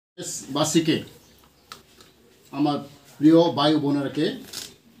বাসীকে আমার প্রিয় ভাই বোনেরাকে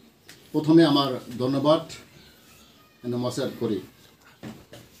প্রথমে আমার ধন্যবাদ নমস্কার করি।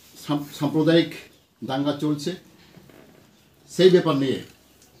 সাম্প্রদায়িক দাঙ্গা চলছে, সেই ব্যাপার নিয়ে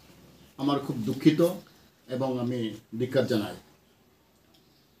আমার খুব দুঃখিত এবং আমি ধিক্কার জানাই।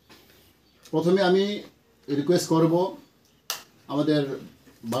 প্রথমে আমি রিকোয়েস্ট করব আমাদের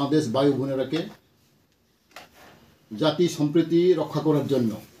বাংলাদেশ ভাই বোনেরাকে জাতি সম্প্রীতি রক্ষা করার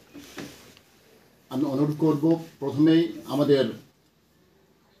জন্য আমি অনুরোধ করব। প্রথমেই আমাদের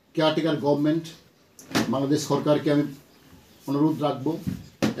কেয়ারটেকার গভর্নমেন্ট বাংলাদেশ সরকারকে আমি অনুরোধ রাখব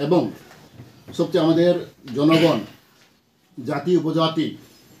এবং সবচেয়ে আমাদের জনগণ জাতি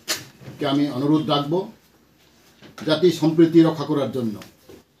উপজাতিকে আমি অনুরোধ রাখব জাতি সম্প্রীতি রক্ষা করার জন্য।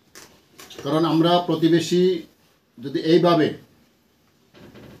 কারণ আমরা প্রতিবেশী যদি এইভাবে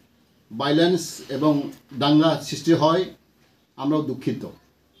ভায়োলেন্স এবং দাঙ্গা সৃষ্টি হয় আমরাও দুঃখিত।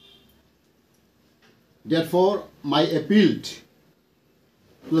 Therefore, my appeal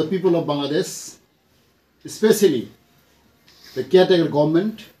to the people of Bangladesh, especially the caretaker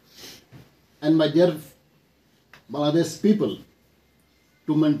government and my dear Bangladesh people,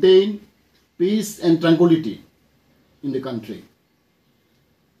 to maintain peace and tranquility in the country.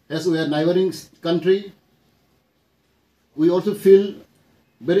 As we are neighboring country, we also feel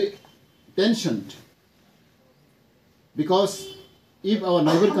very tensioned, because if our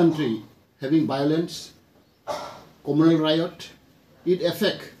neighbor country having violence, communal riot, it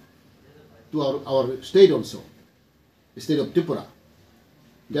affect to our state also, the state of Tripura.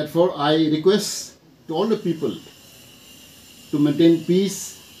 Therefore, I request to all the people to maintain peace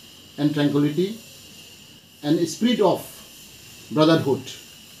and tranquility and a spirit of brotherhood,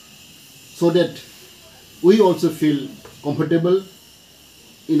 so that we also feel comfortable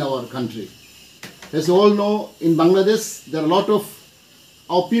in our country. As you all know, in Bangladesh, there are a lot of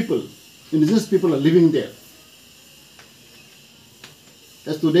our people, indigenous people, are living there.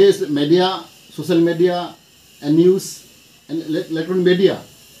 As today's media, social media and news and electronic media,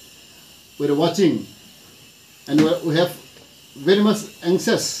 we are watching, and we have very much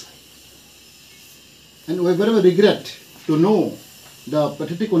anxious and we very much regret to know the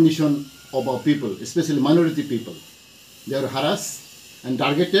pathetic condition of our people, especially minority people. They are harassed and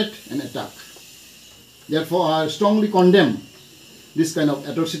targeted and attacked. Therefore, I strongly condemn this kind of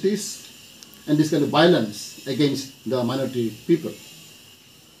atrocities and this kind of violence against the minority people.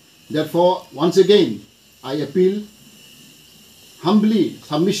 Therefore, once again, I appeal humbly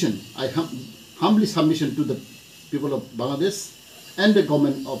submission to the people of Bangladesh and the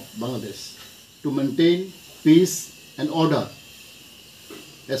government of Bangladesh to maintain peace and order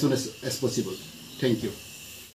as soon as possible. Thank you.